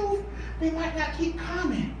preach the truth, they might not keep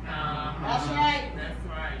coming. That's right. That's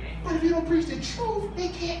right. But if you don't preach the truth, they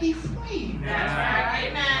can't be free. That's right.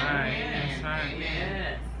 Amen. That's right.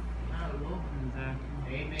 Yes. Exactly.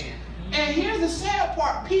 Amen. And here's the sad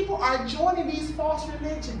part. People are joining these false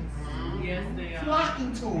religions, Yes, they are.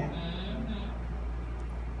 flocking to them.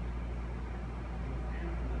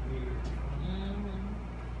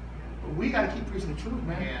 But we got to keep preaching the truth,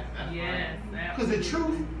 man. Yes, that's Yes. Because the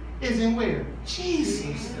truth is in where?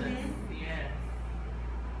 Jesus. Yes.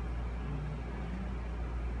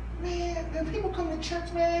 Man, to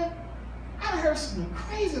church, man, I done heard some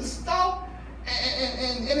crazy stuff,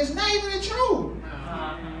 and it's not even the truth.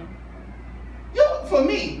 You, for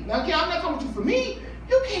me, now again, I'm not talking to you. For me,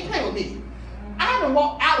 you can't play with me. I done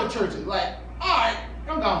walked out of churches like, all right,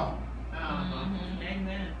 I'm gone.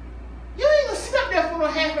 Amen. You ain't gonna sit up there for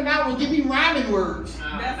a half an hour and give me rhyming words.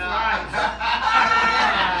 That's right.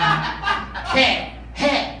 Cat,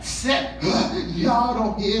 hat, set. Y'all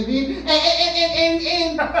don't hear me.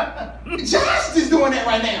 And Josh is doing that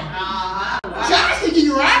right now. Josh can give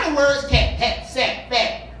you rhyming words. Cat, hat, set,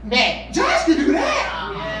 fat, man. Josh can do that.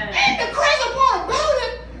 And the crazy part about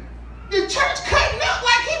it, the church cutting up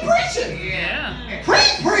like he preaching. Yeah.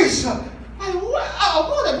 Preach. Like what?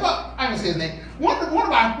 I ain't gonna say his name. One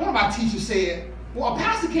of our teachers said, well, a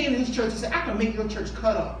pastor came to his church and said, I can make your church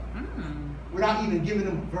cut up without even giving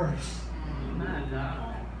them a verse. My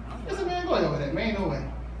God. I said, man, go ahead with that, man, no way.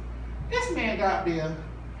 This man got up there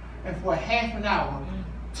and for a half an hour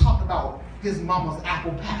talked about his mama's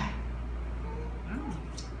apple pie.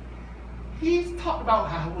 He's talked about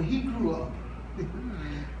how when he grew up,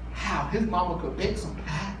 how his mama could bake some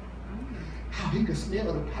pie, how he could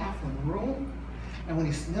smell the pie from the room, and when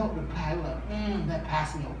he smelled the pie, he was like, that pie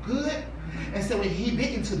smells good. And so when he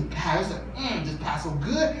bit into the pie, he was like, this pie so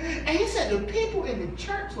good. And he said the people in the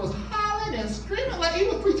church was hollering and screaming like he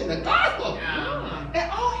was preaching the gospel.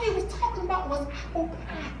 And all he was talking about was apple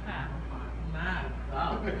pie. My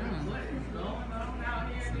God. What is going on out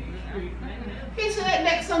here in these streets, man? He said that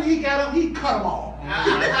next Sunday he got up, he cut them all. Yeah,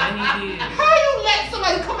 he did. How you let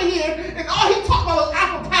somebody come in here and all he talk about was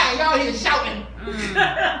apple pie, y'all here shouting?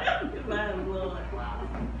 My Lord.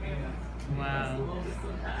 Wow.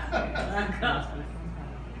 My God.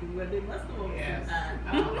 But they must have woken some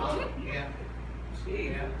time.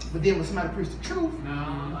 But then when somebody preached the truth,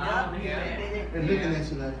 they're looking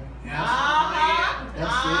at you like,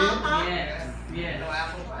 that's it? Yes.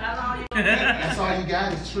 How long That's all you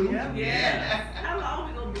got is truth? Yes. How long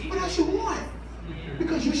we gonna be What here? else you want? Yeah.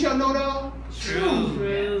 Because you shall know the truth.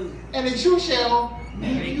 True. And the truth shall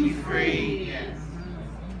Make you free. Yes.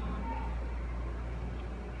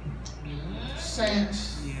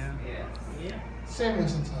 Saints, Yeah. saving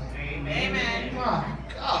some time. Amen. My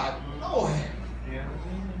God, Lord.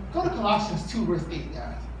 Go to Colossians 2, verse 8,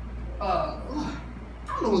 guys. I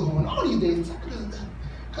don't know what's going on these days.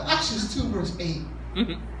 Colossians 2, verse 8.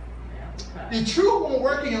 The truth won't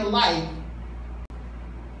work in your life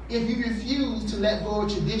if you refuse to let go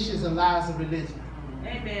of traditions and lies of religion.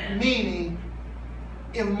 Amen. Meaning,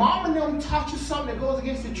 if mom and them taught you something that goes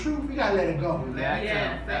against the truth, you gotta let it go.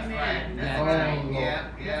 Yes. That's Amen. right. That's Oh, right. Lord.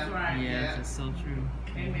 That's right. Yeah, that's so true.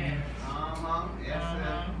 Amen. Yes,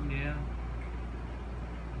 sir. Yeah.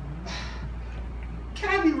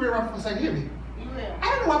 Can I be real right for a second? Hear me. I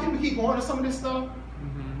don't know why people keep going to some of this stuff.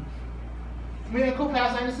 Me and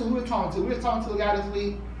co-pastor Anderson, who we were talking to? We were talking to a guy this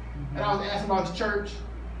week, and I was asking about his church.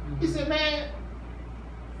 He said, man,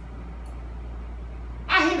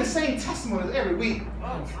 I hear the same testimonies every week.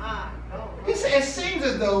 He said, it seems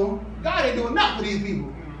as though God ain't doing nothing for these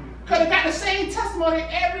people. Because they got the same testimony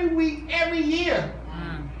every week, every year.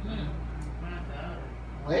 My God.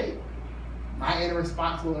 Wait, my inner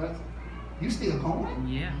response was, you still going?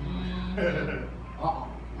 Yeah. Uh-oh.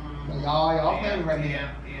 So y'all playing right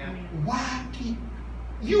now. Why keep,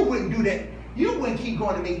 you wouldn't do that. You wouldn't keep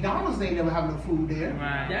going to McDonald's, they never have no food there.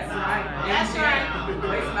 Right. That's right. That's right.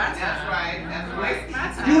 Waste my time. That's right. That's right. Waste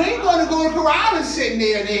my time. You ain't gonna go to Corrales sitting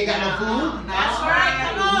there, they ain't got no food. That's right.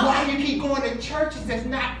 Come on. Why you keep going to churches that's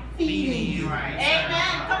not feeding you? Right.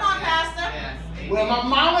 Amen. Come on, Pastor. Yes. Well, my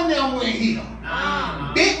mama and them went here.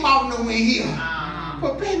 Big mama and them went here.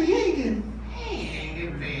 But baby, you ain't getting fed.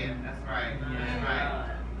 Get fed. That's right. That's right.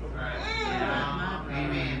 That's right.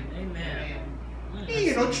 Amen. Amen. You ain't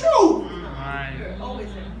get no truth. Right. Always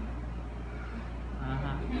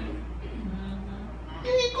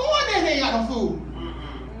You ain't going there, they ain't got no food.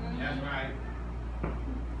 That's right.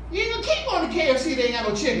 You ain't gonna keep going to KFC, they ain't got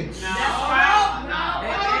no chicken. That's right. I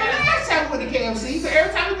don't know the last time we went to KFC, but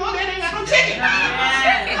every time we go there, they ain't got no chicken.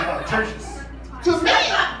 Churches. To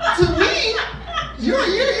me, you're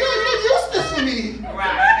useless to me.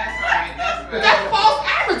 Right. That's right. That's right. That's false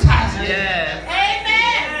advertising. Yes.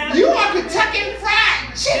 Amen. You are Kentucky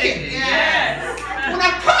Fried Chicken. Yes. When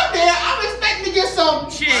I come there, I'm expecting to get some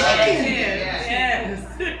chicken. Yes.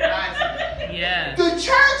 Yes. The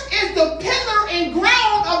church is the pillar and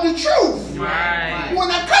ground of the truth. Right.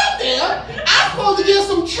 When I come there, I'm supposed to get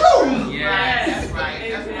some truth. Yes. That's right.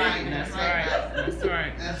 That's right. That's right. That's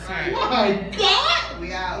right. That's right. My God.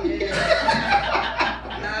 We out.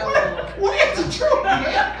 Where's the truth,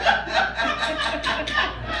 man?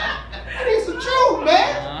 I need some truth,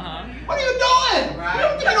 man. What are you doing?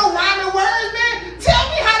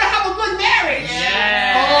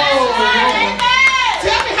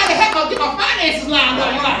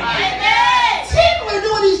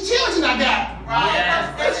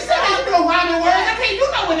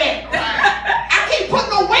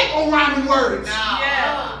 on rhyming words. No.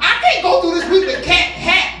 Yeah. I can't go through this week with cat,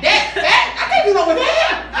 hat, that, fat. I can't do no with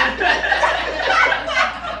that.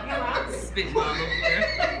 Spitting all over there.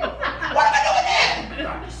 What am I doing with that?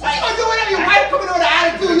 What are you gonna do with that? Your wife coming over with an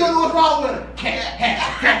attitude, you don't know what's wrong with her. Cat, hat,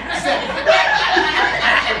 set.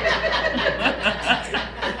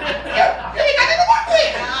 You ain't got nothing to work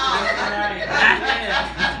with.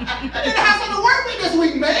 I need to have something to work with this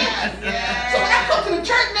week, man. So when I come to the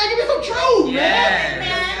church, man, give me some truth, man.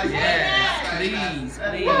 Yes. Please,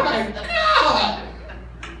 please. Oh my God.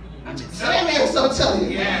 So that man was so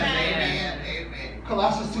telling you. Amen. Amen.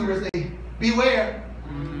 Colossians 2 verse 8. Beware.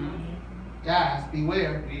 Guys,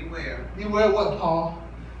 beware. Beware. Beware what, Paul?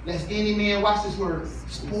 Lest any man, watch this word,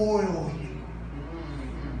 spoil you.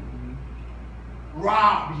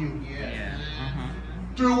 Rob you. Yeah.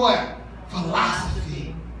 Through what?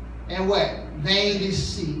 Philosophy. And what? Vain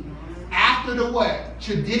deceit. After the what?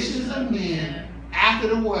 Traditions of men. After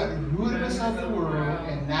the what? The rudiments of the world.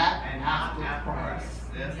 And not after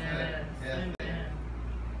Christ. That's good. That's good.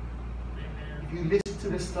 If you listen to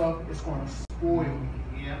this stuff, it's going to spoil you.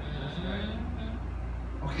 Yeah. That's right.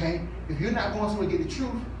 Okay? If you're not going somewhere to get the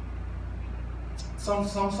truth, some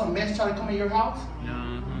mess try to come in your house,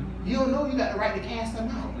 you don't know you got the right to cast them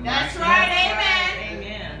out. That's right. Amen.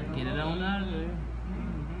 Amen. Get it on out of there.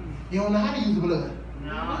 You don't know how to use the blood.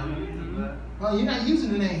 No. Well, you're not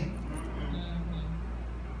using the name.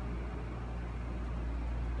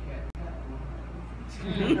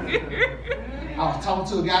 I was talking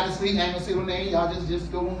to a guy this week, I ain't gonna say no name, y'all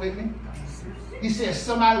just go on with me. He said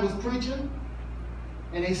somebody was preaching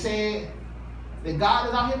and they said that God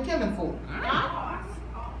is out here killing folk.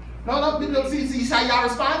 No, see how y'all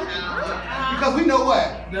responded? Because we know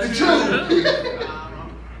what? The truth.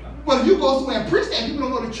 But if you go somewhere and preach that and people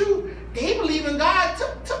don't know the truth, they believe in God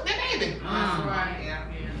took their baby. That's right. Yeah.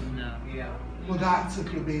 No. Yeah. Well, God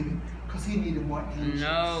took your baby because he needed more angels.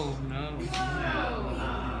 No.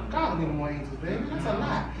 God needed more angels, baby. That's a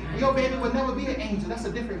lie. Your baby would never be an angel. That's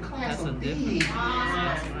a different class That's a of different being.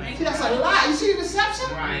 class. See, that's a lie. You see the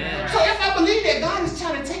deception? Right. So if I believe that God is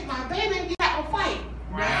trying to take my baby, you're not gonna fight.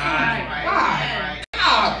 Right.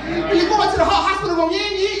 God. When you go into the hospital room,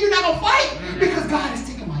 you're not gonna fight because God is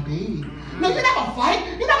taking my baby. No, you're not gonna fight.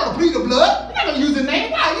 You're not gonna bleed the blood. You're not gonna use the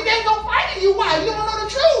name. Why? You ain't gonna fight it. You why? You don't know the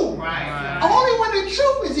truth. Right. Only when the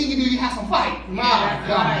truth is in you do you have some fight. My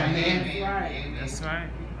God, man. That's right.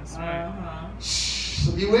 That's right. Shh.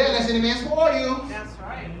 So beware lest any man spoil you That's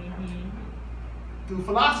right. through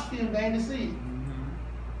philosophy and vain deceit.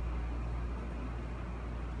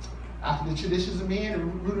 After the traditions of men, the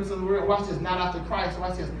rudiments of the world. Watch this. Not after Christ.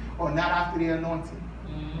 Watch this. Or not after the anointing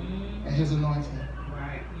and his anointing.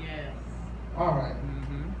 Right. Yes. All right.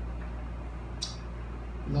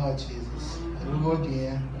 Lord Jesus. Here we go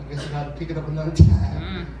again. I guess I got to pick it up another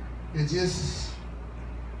time. It's just,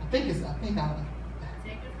 I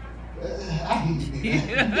hate you,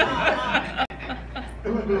 man.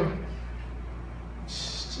 Here we go.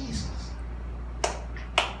 Jesus.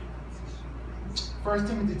 1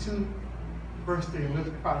 Timothy 2, verse 3. We'll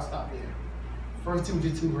probably stop there. 1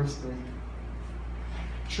 Timothy 2, verse 3.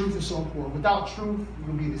 Truth is so important. Without truth, you're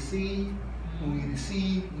going to be deceived. When you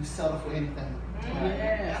deceive, you settle for anything.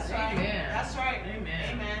 Yes. That's right. Amen. That's right.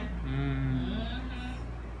 Amen. Amen.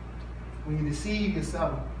 When you deceive, you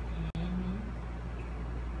settle.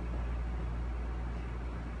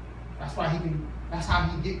 That's how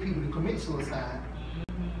he get people to commit suicide.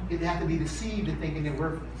 They have to be deceived into thinking they're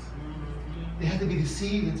worthless. They have to be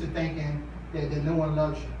deceived into thinking that no one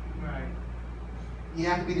loves you. Right. You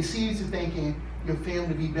have to be deceived into thinking your family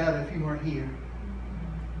would be better if you weren't here.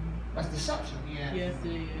 That's deception. Yeah. Yes,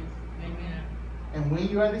 it is. Amen. And when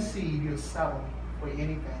you are deceived, you'll settle for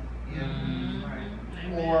anything. Yeah. Right.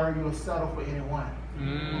 Or you'll settle for anyone.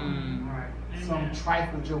 Right. Some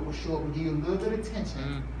trifle joke will show up and give you a little bit of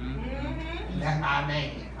attention. And that's my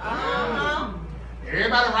man.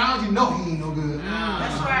 Everybody around you know he ain't no good.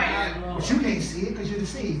 That's right. But you can't see it because you're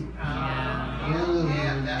deceived.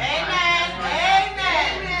 Amen. Amen.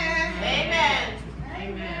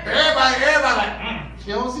 Everybody like, she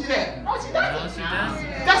don't see that. No, she doesn't.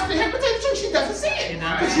 That's the hypocrite truth. She doesn't see it.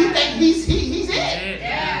 Because she think he's it.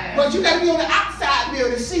 Yeah. But you got to be on the outside to be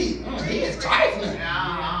able to see. He is trifling.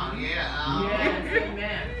 Amen.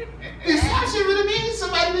 Deception really means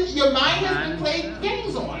somebody that your mind has been played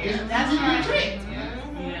games on. That's You've been right. tricked.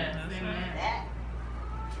 Yes. Amen.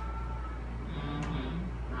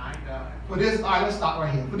 My God. For this, all right, let's stop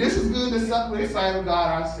right here. For this is good to sup with the sight of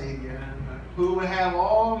God our Savior, who will have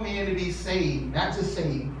all men to be saved, not just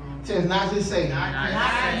saved, Says not just saved.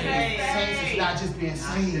 Saints, It's not just being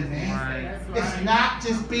saved, man. That's right. It's not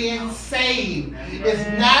just being saved.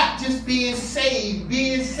 It's not just being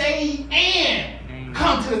saved and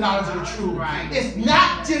come to the knowledge of the truth. It's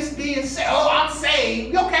not just being saved. Oh, I'm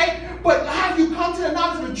saved. Okay, but have you come to the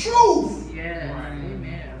knowledge of the truth? Yes.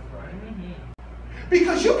 Amen.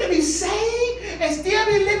 Because you can be saved and still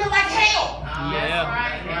be living like hell. That's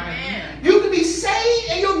right. Amen. You can be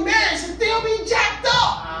saved and your marriage should still be jacked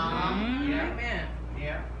up. Amen.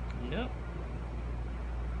 Yeah. Yep.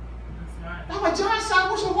 That's right. That's why John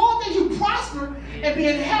said, which of all things you prosper and be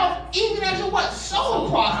in health, even as your what? Soul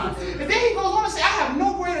prospers. And then he goes on to say, I have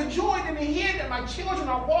no greater joy than to hear that my children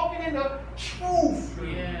are walking in the truth.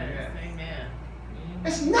 Yes. Amen.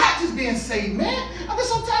 It's not just being saved, man. I mean,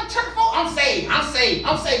 sometimes church folk, I'm saved.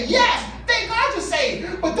 Yes, thank God you're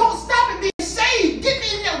saved. But don't stop at being saved. Get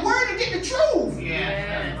me in that word and get the truth. Yes,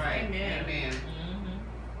 that's right. Amen. Amen.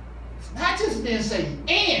 It's not just being saved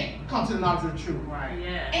and come to the knowledge of the truth. Right.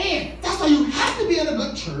 Yes. And that's why you have to be in a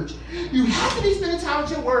good church. You have to be spending time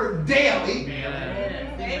with your word daily.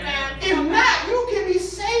 Yes. Amen. If not, you can be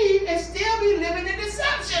saved and still be living in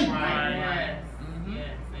deception. Right. Yes.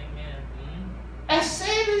 Yes. Amen. As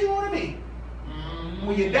saved as you want to be.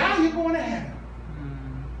 When you're down, you're going to heaven.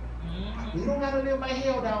 You don't got to live like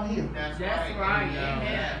hell down here. That's That's right.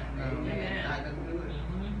 Amen. Amen. I can do it.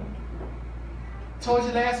 Told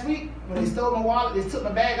you last week, when they stole my wallet, they took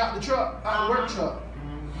my bag out the truck, out the work truck.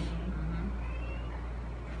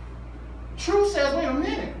 Truth says, wait a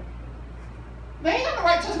minute. They ain't got the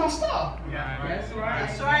right to touch my stuff. Yeah. That's right.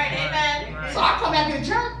 That's right. Amen. So I come back in the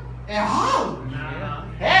church and holler.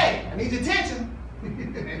 Hey, I need your attention.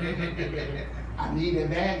 I need that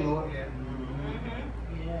bag, Lord. Yeah.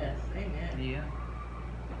 Yes. Amen. Yeah.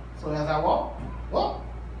 So as I walk, well,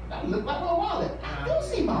 that look like my wallet. I do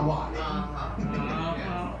see my wallet.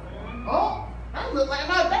 Oh, that look like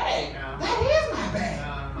my bag. That is my bag.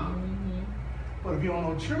 But if you don't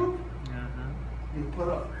know the truth, you put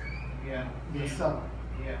up. Yeah. You settle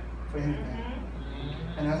Yeah. for anything.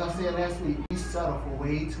 And as I said last week, we settle for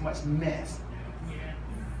way too much mess.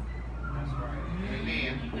 That's right.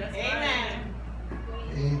 Amen. Amen.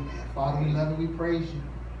 Amen. Father, we love you, we praise you.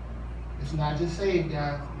 It's not just saved,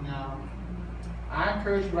 guys. No. I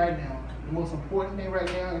encourage you right now, the most important thing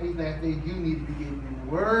right now in these last days, you need to be getting in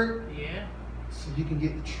the Word Yeah. so you can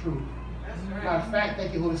get the truth. That's Matter right. of fact,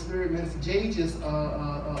 thank you, Holy Spirit. Minister Jay just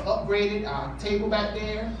upgraded our table back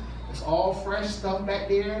there. It's all fresh stuff back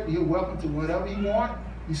there. You're welcome to whatever you want.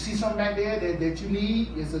 You see something back there that you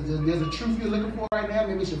need. There's a truth you're looking for right now.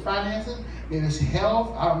 Maybe it's your finances, maybe it's your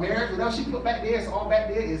health, our marriage, whatever she put back there, it's all back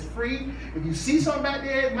there. It's free. If you see something back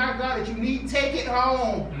there, my God, that you need, take it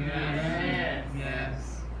home. Yes.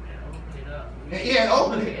 Yes. Open it up. Yeah,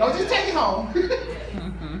 open it. Don't just take it home.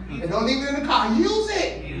 And don't leave it in the car. Use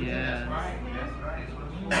it. That's right.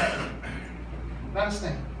 That's right.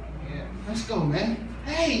 Understand? Yeah. Let's go, man.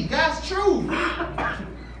 Hey, God's truth.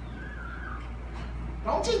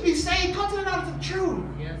 Don't just be saved. Come to the knowledge of the truth.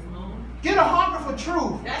 Yes, Lord. Get a hunger for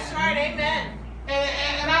truth. That's right. Amen.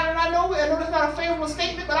 And I know that's not a favorable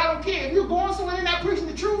statement, but I don't care. If you're going somewhere and not preaching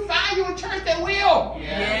the truth, find you a church that will.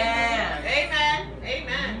 Yes. Amen.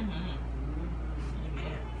 Amen.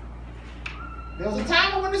 There was a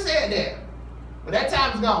time I wouldn't have said that, but that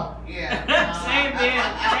time is gone. Yeah. Same there.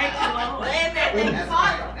 Thank you, Lord. Amen. That's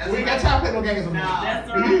right. That's We ain't got right. time to play no games anymore. No. That's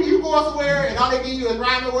If right. you go somewhere and all they give you is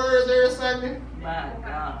rhyming words every Sunday, My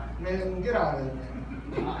God. man, get out of there,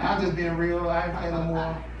 man. I'm just being real. I ain't playing no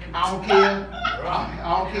more. I don't care.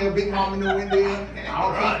 I don't care if Big Mama knew in there. I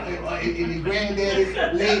don't care if your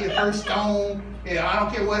granddaddy laid the first stone. Yeah, I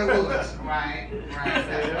don't care what it was. Right. Right.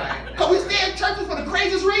 That's right. Because we stay in churches for the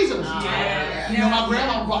craziest reasons. Yes. You know, my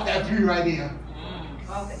grandma brought that tree right there.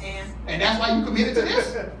 Okay, And that's why you committed to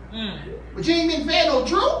this. Mm. But you ain't been fed no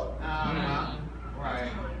truth. Right.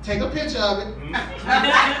 Take a picture of it. Amen.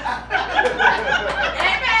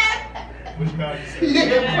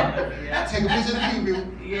 Yeah. Take a picture of the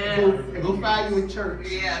pew. Yes. And go find you in church.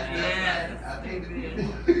 Yes. I'll take the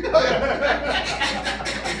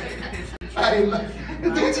I didn't like do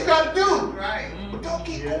what you gotta do. Right. But don't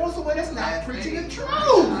keep going somewhere that's not preaching the truth.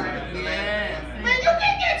 Yes. Man, you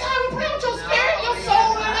can't get time to play with your spirit, your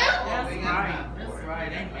soul, and that. That's right. That's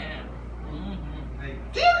right. Amen.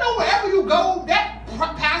 Do you know wherever you go, that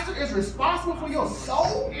pastor is responsible for your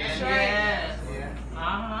soul? Yes. Yes. Yes.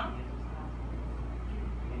 Uh-huh.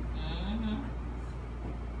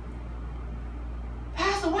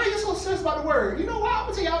 Pastor, why are you so serious about the word? You know why? I'm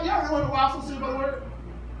gonna tell y'all really wonder why I'm so serious about the word.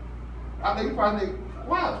 I think you probably think,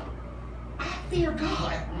 wow, I fear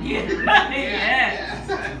God. Yeah.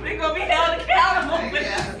 Yeah. We're going to be held accountable for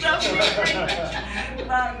the stuff we preach.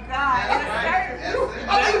 My God.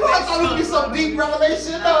 I mean, I thought it would be some deep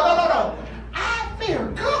revelation. No. I fear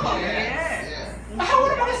God. Yes. How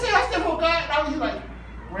would I say I stand for God? And I was like,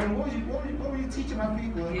 Raymond, what were you teaching my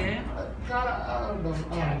people? Yeah. God, I don't know. What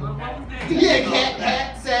was that? Yeah,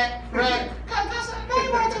 cat, sat, right. God said, no,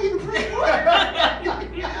 you want to tell you to preach.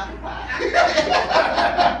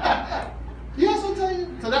 Yes, I'll tell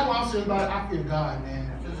you. So that's why I'm saying about I fear God, man.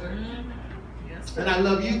 Yes, And I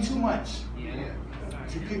love you too much yeah.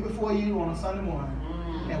 to keep before you on a Sunday morning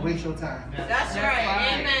and waste your time. That's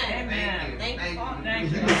right. Amen. Amen. Thank you, Father.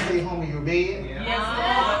 If you can stay home in your bed,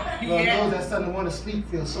 Yes, Lord. Lord, Yes. those that Sunday morning sleep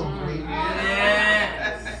feel so great.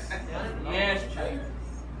 Yes. Yes, Jesus.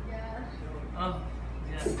 Oh,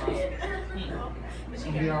 yes, Lord. It's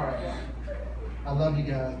gonna be all right. I love you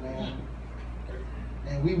guys, man.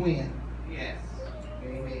 And we win. Yes.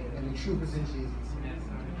 Amen. And the truth is in Jesus.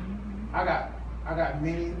 I got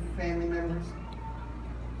many family members.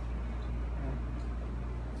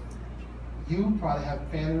 You probably have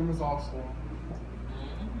family members also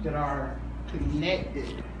that are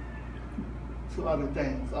connected to other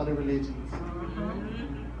things, other religions.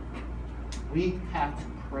 We have to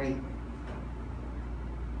pray.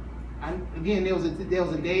 Again, there was a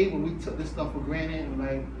day when we took this stuff for granted and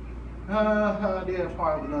like, they're a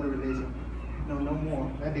part of another religion. No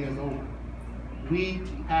more. That day is over. We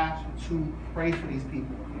have to pray for these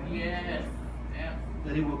people. Yes. Yeah.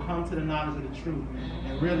 That they will come to the knowledge of the truth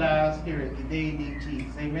and realize here that they need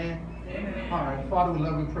Jesus. Amen? Amen. All right, Father, we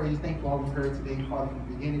love you, praise. Thank you for all we've heard today, Father, from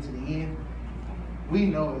the beginning to the end. We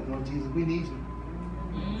know it, Lord Jesus. We need you.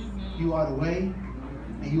 You are the way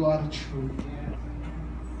and you are the truth.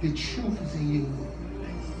 The truth is in you.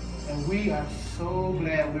 And we are so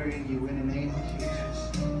glad we're in you in the name of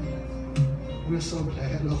Jesus. We're so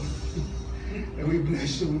glad, Lord. And we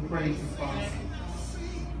bless you, we praise you, Father.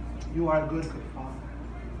 You are a good Father.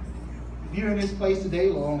 If you're in this place today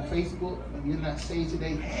or on Facebook and you're not saved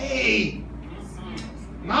today, hey,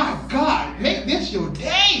 my God, make this your day.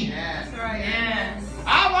 Yes. That's right. Yes.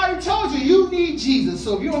 I've already told you, you need Jesus.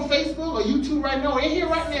 So if you're on Facebook or YouTube right now, or in here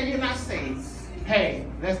right now, you're not saved. Hey,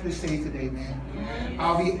 let's be saved today, man.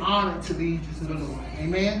 I'll be honored to lead you to the Lord.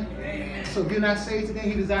 Amen? Amen. So if you're not saved today,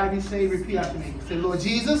 you desire to be saved, repeat after me. Say, Lord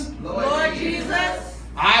Jesus, Lord Jesus,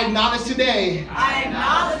 I acknowledge today, I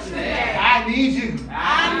acknowledge today I need you.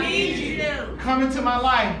 I need you. Come into my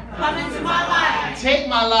life. Come into my life. Take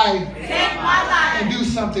my life Take my life. and do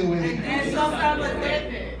something with it. And something with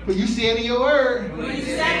it. For you said in your word, When you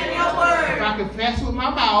said in your if word, I confess with my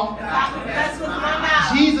mouth, if I confess with my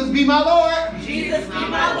mouth, Jesus be my Lord, Jesus be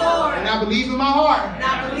my Lord, and I believe in my heart and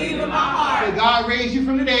I believe in my that heart, God raised you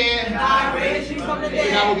from the dead, God raised you from the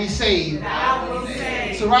and I will dead, be saved. that I will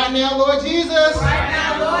save. So right now, Lord Jesus, Right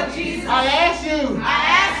now, Lord Jesus, I ask you, I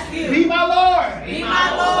ask you, be my Lord, be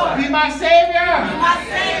my Lord, be my be Savior, my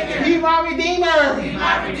Savior, be my Redeemer, be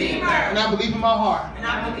my Redeemer, and I believe in my heart and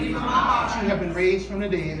I believe in my that heart. you have been raised from the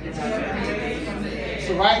dead. Right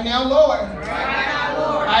So right now, Lord, now,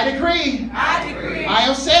 Lord, I decree, I decree, I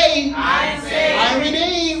am saved, I am saved, I am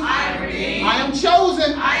redeemed, I am redeemed, I am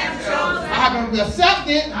chosen, I am chosen, I have been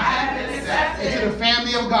accepted I have been accepted into the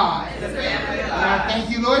family of God. into the family of And I God. thank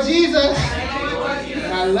you, Lord Jesus, Thank you, Lord Jesus.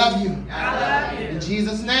 and I love you. I love you. In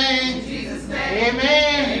Jesus' name, In Jesus' name.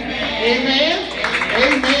 amen. Amen.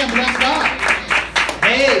 Amen. Bless God.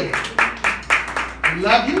 Hey, we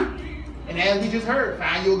love you. And as we just heard,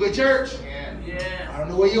 find you a good church. Yes. I don't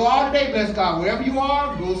know where you are today, bless God. Wherever you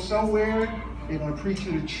are, go somewhere. They're going to preach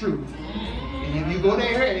you the truth. And if you go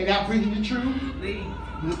there and they're not preaching the truth, Leave.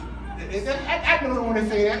 I don't want to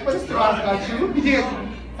say that, but it's still not true. Yeah,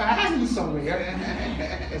 find you somewhere.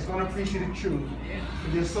 It's going to preach you the truth.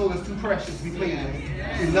 And your soul is too precious to be played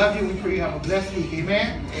with. We love you. We pray you have a blessed week.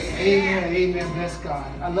 Amen? Amen. Amen. Bless God.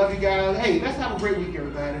 I love you guys. Hey, let's have a great week,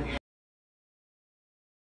 everybody.